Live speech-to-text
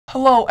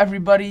Hello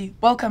everybody,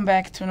 welcome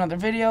back to another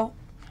video.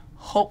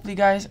 Hopefully you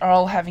guys are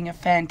all having a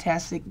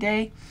fantastic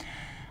day.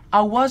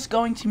 I was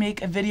going to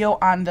make a video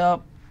on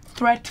the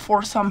threat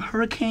for some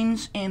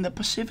hurricanes in the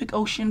Pacific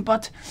Ocean,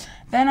 but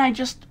then I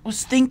just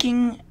was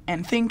thinking,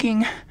 and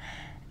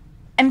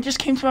it just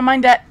came to my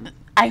mind that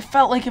I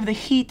felt like if the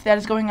heat that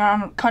is going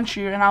on in the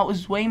country right now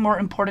is way more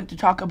important to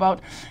talk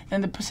about than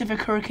the Pacific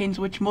hurricanes,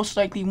 which most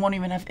likely won't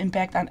even have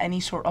impact on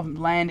any sort of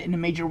land in a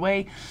major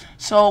way.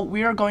 So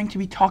we are going to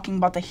be talking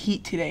about the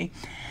heat today.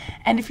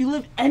 And if you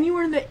live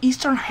anywhere in the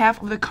eastern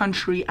half of the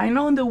country, I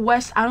know in the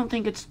west I don't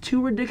think it's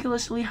too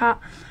ridiculously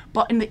hot,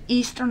 but in the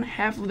eastern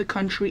half of the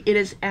country it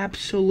is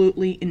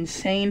absolutely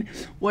insane.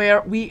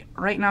 Where we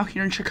right now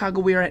here in Chicago,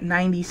 we are at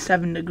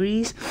 97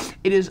 degrees.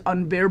 It is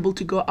unbearable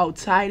to go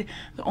outside.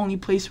 The only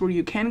place where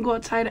you can go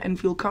outside and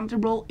feel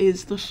comfortable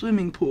is the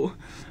swimming pool.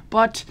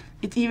 But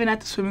it's even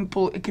at the swimming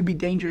pool it could be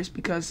dangerous,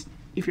 because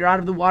if you're out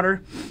of the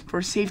water for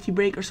a safety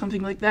break or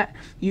something like that,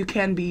 you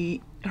can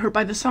be hurt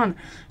by the sun.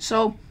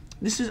 So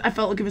I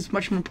felt like it was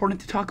much more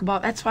important to talk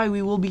about. That's why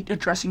we will be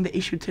addressing the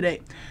issue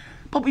today.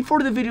 But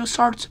before the video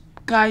starts,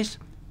 guys,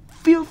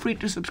 feel free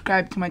to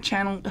subscribe to my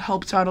channel. It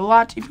helps out a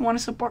lot. If you want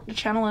to support the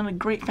channel in a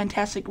great,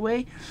 fantastic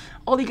way,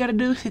 all you gotta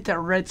do is hit that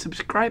red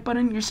subscribe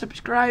button. You're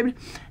subscribed,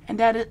 and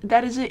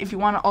that is it. If you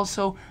want to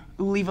also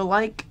leave a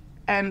like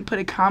and put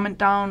a comment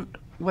down,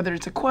 whether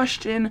it's a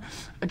question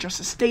or just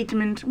a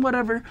statement,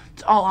 whatever,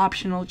 it's all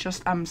optional.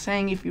 Just I'm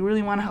saying, if you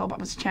really want to help out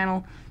this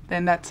channel,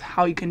 then that's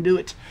how you can do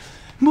it.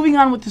 Moving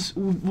on with this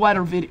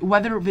weather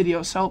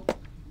video. So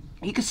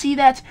you can see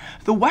that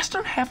the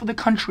western half of the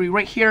country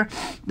right here,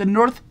 the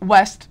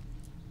northwest,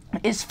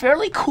 is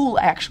fairly cool,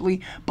 actually,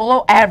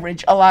 below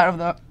average a lot of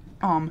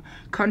the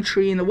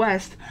country in the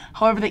west.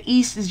 However, the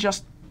east is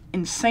just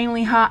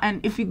insanely hot.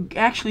 And if you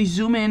actually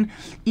zoom in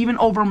even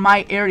over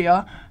my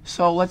area,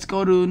 so let's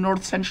go to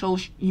north central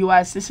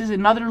US, this is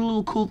another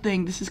little cool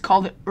thing. This is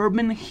called the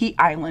urban heat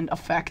island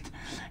effect,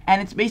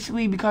 and it's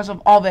basically because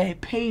of all the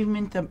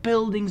pavement, the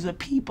buildings, the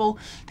people,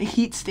 the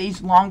heat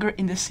stays longer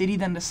in the city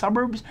than the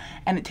suburbs,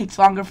 and it takes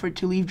longer for it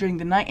to leave during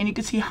the night. And you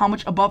can see how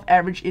much above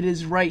average it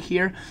is right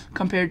here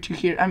compared to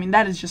here. I mean,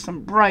 that is just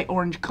some bright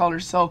orange color.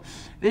 So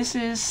this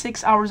is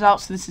 6 hours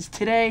out, so this is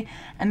today,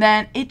 and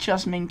then it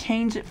just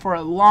maintains it for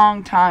a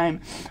long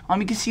time.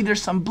 You can see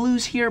there's some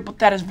blues here, but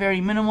that is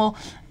very minimal.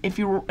 If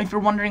you're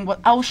wondering what,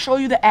 I'll show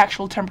you the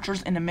actual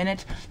temperatures in a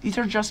minute. These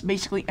are just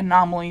basically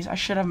anomalies. I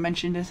should have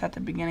mentioned this at the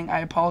beginning.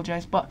 I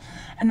apologize, but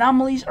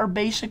anomalies are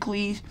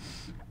basically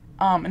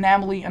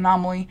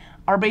anomaly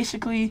are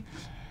basically,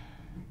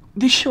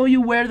 they show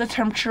you where the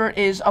temperature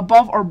is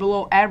above or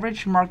below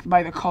average, marked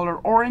by the color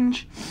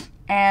orange,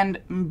 and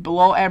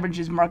below average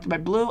is marked by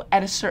blue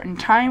at a certain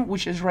time,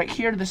 which is right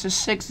here. This is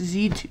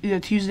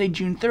 6Z Tuesday,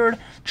 June 3rd,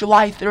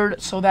 July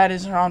 3rd, so that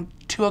is around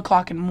 2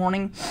 o'clock in the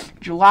morning,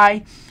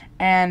 July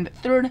and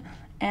 3rd,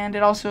 and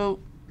it also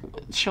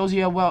shows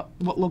you what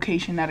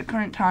location at a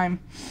current time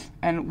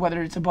and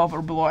whether it's above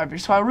or below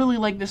average. So I really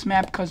like this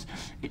map because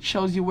it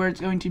shows you where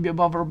it's going to be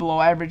above or below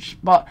average.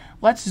 But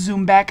let's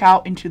zoom back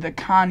out into the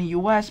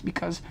US,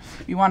 because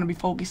we want to be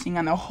focusing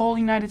on the whole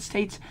United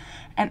States,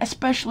 and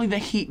especially the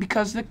heat,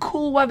 because the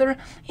cool weather,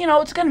 you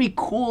know, it's going to be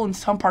cool in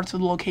some parts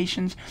of the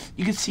locations.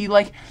 You can see,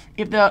 like,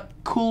 if the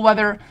cool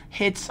weather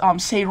hits,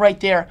 say right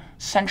there,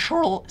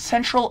 central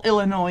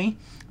Illinois,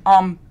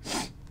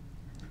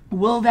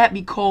 will that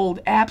be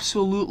cold?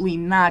 Absolutely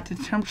not. The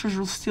temperatures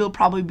will still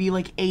probably be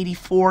like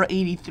 84,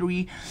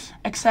 83,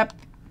 except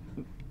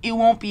it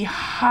won't be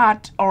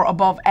hot or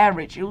above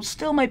average. It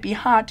still might be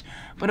hot,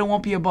 but it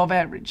won't be above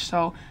average.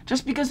 So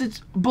just because it's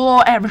below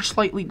average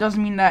slightly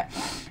doesn't mean that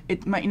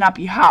it might not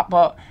be hot.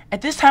 But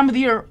at this time of the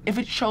year, if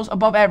it shows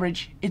above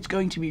average, it's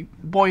going to be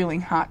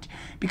boiling hot.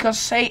 Because,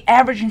 say,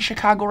 average in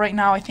Chicago right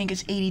now, I think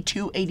is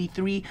 82,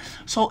 83.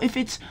 So if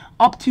it's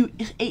up to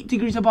 8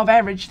 degrees above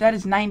average, that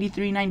is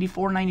 93,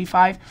 94,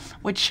 95,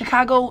 which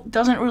Chicago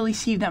doesn't really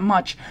see that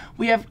much.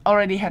 We have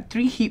already had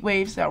 3 heat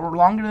waves that were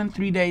longer than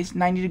 3 days,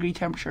 90-degree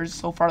temperatures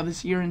so far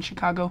this year in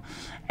Chicago,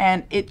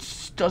 and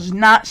it does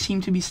not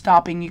seem to be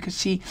stopping. You can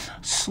see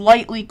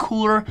slightly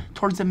cooler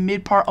towards the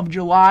mid part of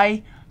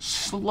July,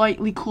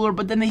 slightly cooler,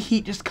 but then the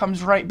heat just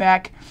comes right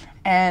back,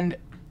 and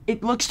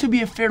it looks to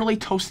be a fairly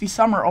toasty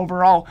summer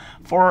overall.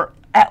 For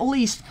at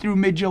least through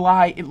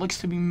mid-July, it looks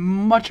to be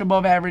much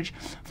above average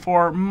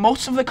for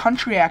most of the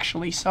country,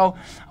 actually. So,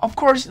 of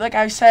course, like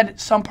I said,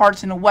 some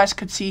parts in the west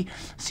could see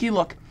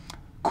look,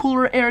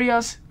 cooler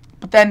areas,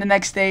 but then the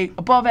next day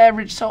above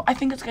average. So I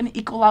think it's going to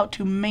equal out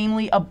to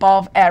mainly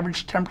above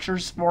average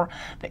temperatures for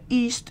the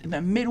east,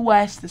 the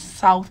midwest, the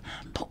south,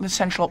 the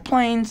central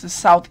plains, the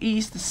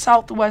southeast, the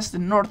southwest, the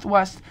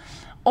northwest.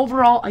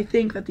 Overall, I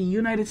think that the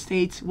United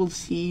States will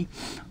see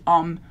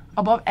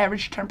above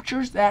average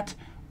temperatures that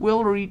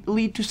will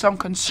lead to some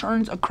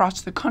concerns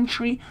across the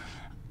country.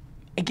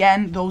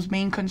 Again, those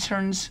main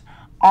concerns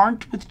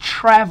aren't with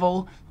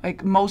travel,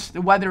 like most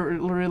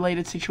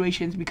weather-related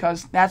situations,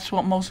 because that's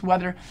what most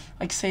weather,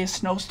 like say a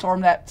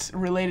snowstorm, that's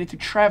related to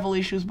travel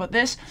issues. But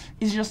this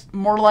is just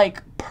more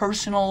like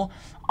personal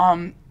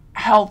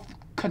health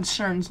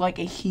concerns like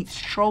a heat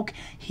stroke,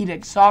 heat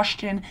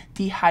exhaustion,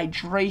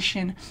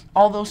 dehydration.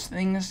 All those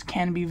things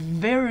can be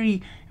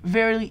very,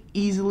 very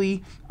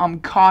easily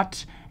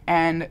caught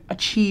and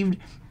achieved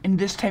in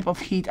this type of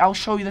heat. I'll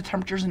show you the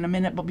temperatures in a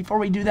minute, but before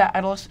we do that,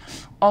 I'd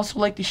also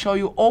like to show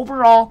you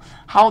overall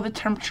how the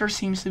temperature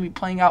seems to be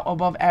playing out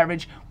above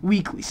average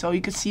weekly. So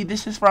you can see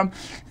this is from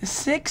the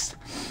 6th,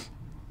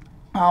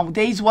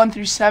 days 1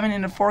 through 7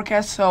 in the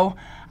forecast. So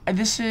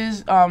this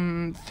is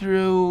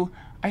through,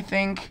 I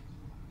think,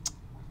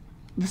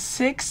 the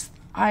 6th.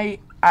 I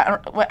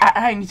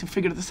need to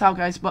figure this out,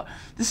 guys, but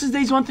this is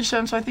days 1 through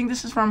 7, so I think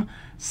this is from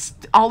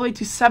all the way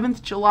to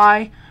 7th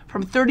July,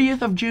 from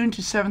 30th of June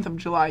to 7th of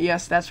July.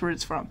 Yes, that's where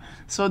it's from.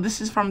 So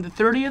this is from the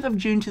 30th of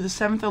June to the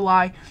 7th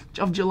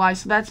of July,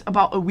 so that's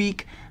about a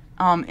week.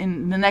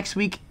 In the next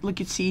week, you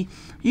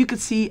could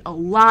see a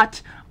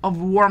lot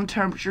of warm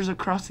temperatures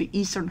across the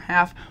eastern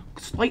half.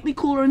 Slightly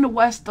cooler in the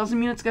west, doesn't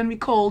mean it's going to be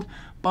cold,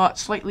 but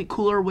slightly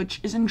cooler, which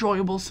is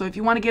enjoyable. So if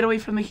you want to get away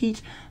from the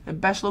heat, the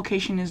best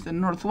location is the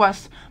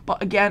northwest.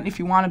 But again, if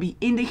you want to be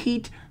in the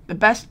heat, the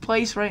best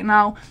place right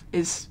now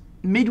is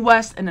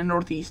Midwest and the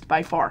Northeast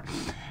by far.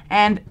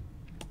 And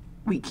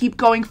we keep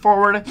going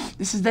forward.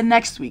 This is the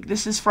next week.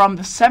 This is from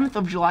the 7th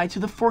of July to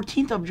the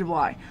 14th of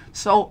July.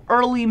 So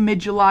early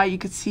mid-July, you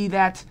could see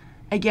that,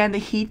 again, the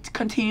heat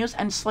continues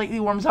and slightly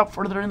warms up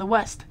further in the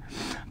west.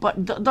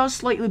 But does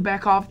slightly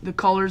back off the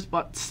colors,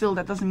 but still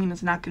that doesn't mean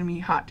it's not going to be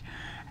hot.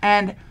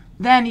 And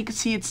then you can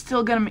see it's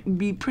still going to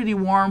be pretty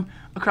warm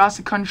across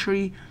the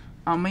country.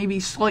 Maybe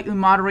slightly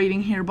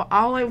moderating here, but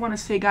all I want to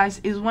say, guys,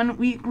 is when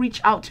we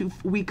reach out to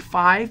week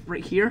 5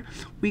 right here,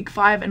 week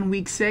 5 and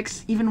week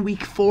 6, even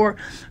week 4,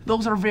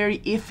 those are very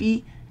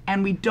iffy,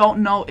 and we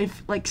don't know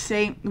if, like,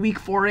 say week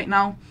 4 right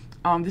now,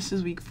 this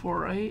is week 4,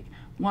 right?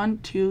 1,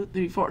 2,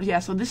 3, 4, yeah,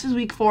 so this is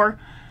week 4.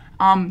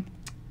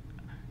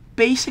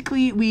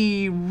 Basically,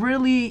 it's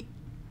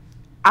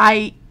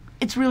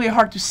really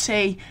hard to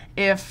say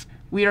if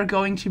we are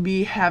going to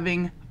be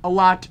having a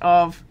lot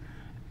of,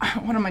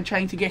 what am I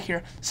trying to get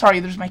here? Sorry,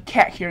 there's my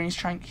cat here, and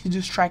he's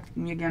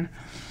distracting me again.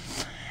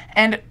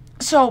 And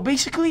so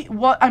basically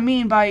what I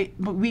mean by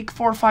week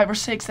 4, 5, or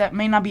 6 that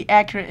may not be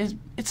accurate is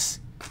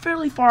it's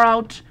fairly far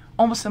out,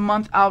 almost a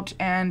month out,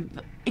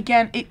 and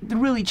again, it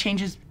really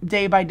changes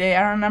day by day.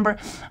 I remember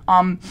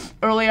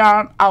early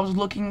on I was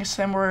looking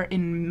somewhere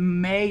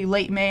in May,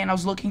 late May, and I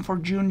was looking for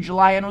June,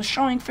 July, and it was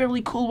showing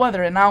fairly cool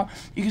weather, and now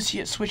you can see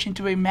it switch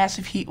into a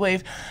massive heat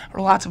wave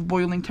or lots of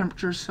boiling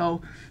temperatures.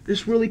 So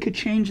this really could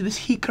change. This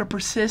heat could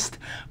persist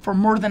for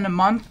more than a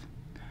month,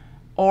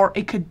 or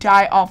it could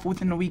die off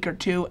within a week or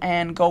two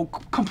and go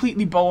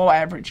completely below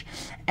average.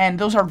 And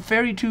those are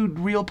two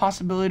real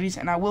possibilities,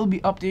 and I will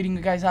be updating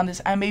you guys on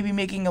this. I may be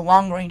making a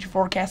long-range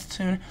forecast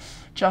soon,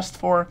 just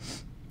for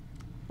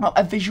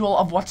a visual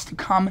of what's to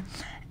come.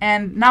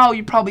 And now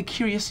you're probably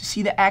curious to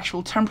see the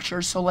actual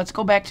temperatures, so let's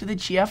go back to the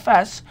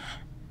GFS,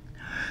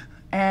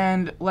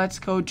 and let's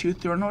go to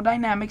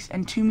thermodynamics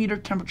and 2-meter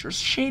temperatures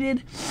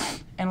shaded,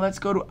 and let's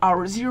go to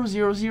hour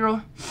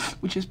 000,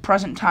 which is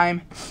present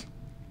time.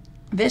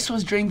 This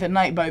was during the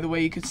night, by the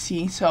way, you could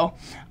see. So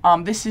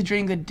this is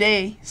during the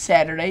day,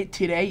 Saturday,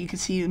 today. You can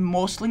see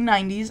mostly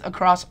 90s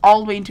across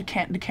all the way into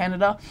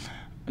Canada.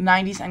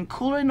 90s and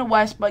cooler in the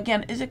west, but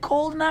again, is it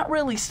cold? Not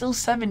really. Still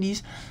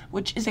 70s,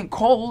 which isn't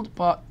cold,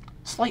 but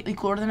slightly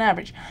cooler than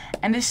average.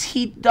 And this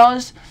heat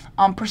does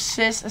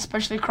persist,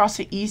 especially across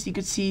the east. You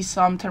could see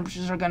some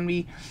temperatures are going to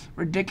be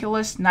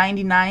ridiculous.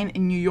 99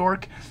 in New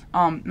York,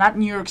 not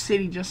New York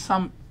City, just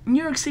some.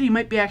 New York City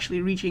might be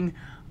actually reaching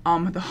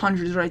the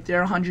hundreds right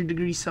there, 100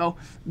 degrees. So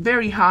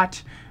very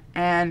hot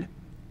and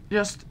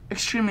just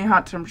extremely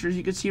hot temperatures.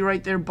 You can see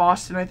right there,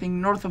 Boston, I think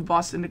north of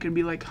Boston, it could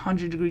be like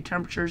 100-degree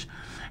temperatures.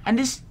 And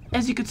this,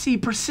 as you can see,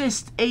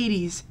 persists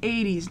 80s,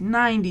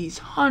 90s,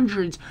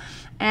 hundreds.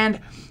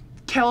 And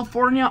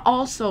California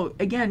also,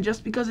 again,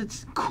 just because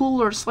it's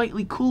cooler,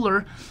 slightly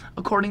cooler,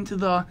 according to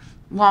the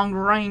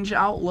long-range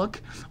outlook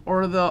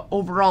or the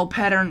overall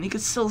pattern, you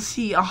can still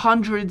see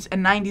 100s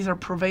and 90s are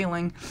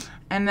prevailing.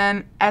 And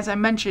then, as I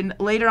mentioned,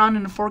 later on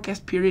in the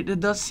forecast period, it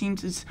does seem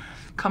to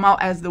come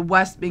out as the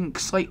west being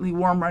slightly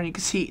warmer, and you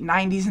can see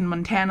 90s in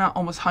Montana,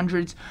 almost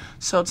hundreds.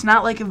 So it's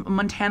not like if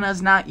Montana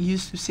is not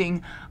used to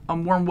seeing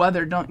warm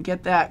weather. Don't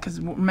get that, because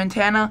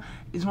Montana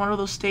is one of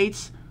those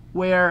states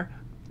where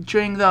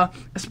during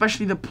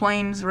especially the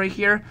plains right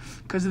here,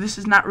 because this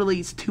is not really,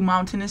 it's too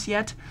mountainous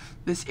yet,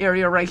 this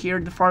area right here,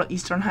 the far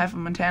eastern half of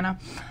Montana,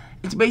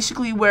 it's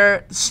basically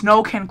where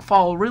snow can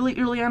fall really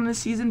early on in the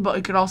season, but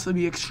it could also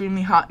be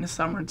extremely hot in the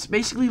summer. It's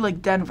basically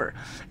like Denver.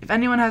 If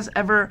anyone has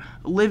ever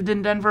lived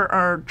in Denver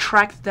or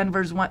tracked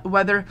Denver's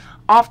weather,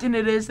 often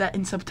it is that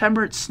in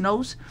September it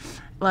snows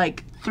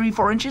like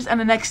 3-4 inches, and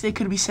the next day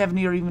could be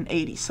 70 or even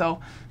 80. So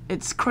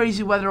it's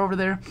crazy weather over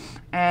there,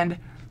 and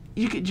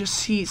you could just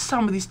see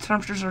some of these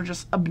temperatures are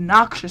just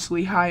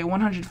obnoxiously high,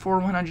 104,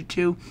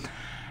 102.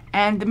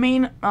 And the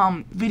main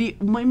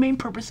my main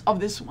purpose of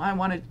this, what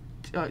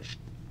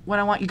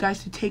I want you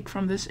guys to take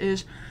from this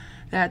is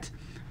that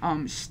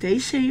stay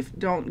safe.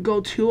 Don't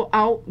go too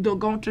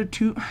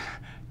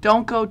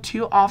don't go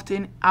too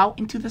often out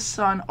into the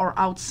sun or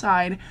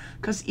outside,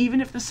 because even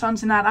if the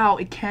sun's not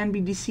out, it can be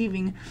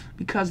deceiving,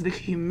 because the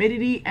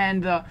humidity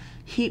and the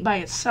heat by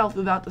itself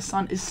without the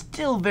sun is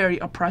still very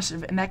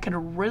oppressive, and that could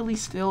really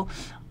still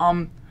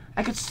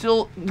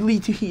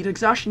lead to heat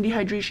exhaustion,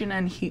 dehydration,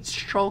 and heat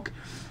stroke.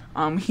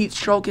 Heat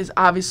stroke is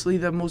obviously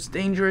the most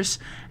dangerous,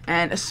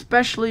 and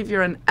especially if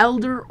you're an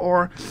elder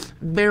or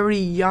very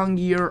young,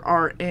 you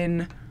are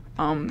in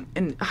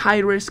high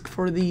risk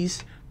for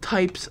these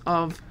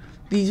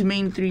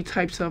main 3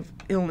 types of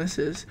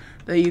illnesses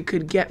that you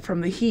could get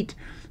from the heat.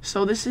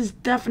 So this is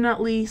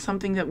definitely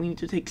something that we need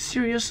to take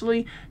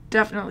seriously,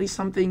 definitely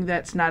something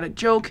that's not a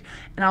joke,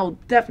 and I'll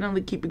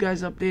definitely keep you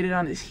guys updated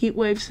on this heat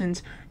wave,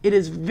 since it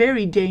is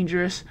very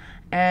dangerous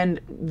and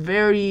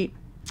very,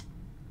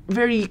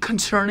 very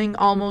concerning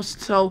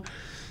almost. So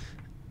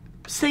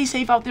stay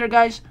safe out there,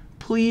 guys.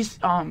 Please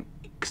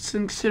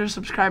consider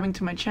subscribing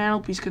to my channel.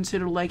 Please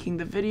consider liking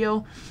the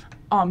video.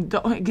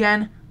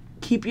 Again,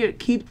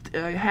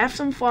 have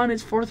some fun.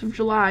 It's 4th of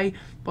July,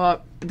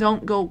 but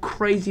don't go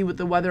crazy with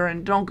the weather,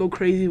 and don't go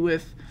crazy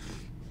with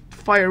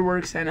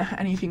fireworks and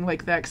anything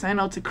like that, because I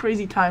know it's a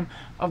crazy time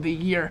of the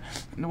year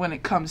when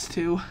it comes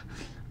to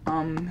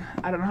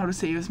I don't know how to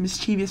say it, was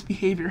mischievous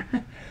behavior.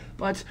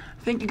 But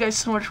thank you guys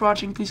so much for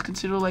watching. Please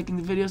consider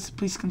liking the videos.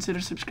 Please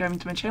consider subscribing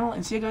to my channel,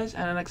 and see you guys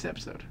in the next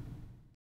episode.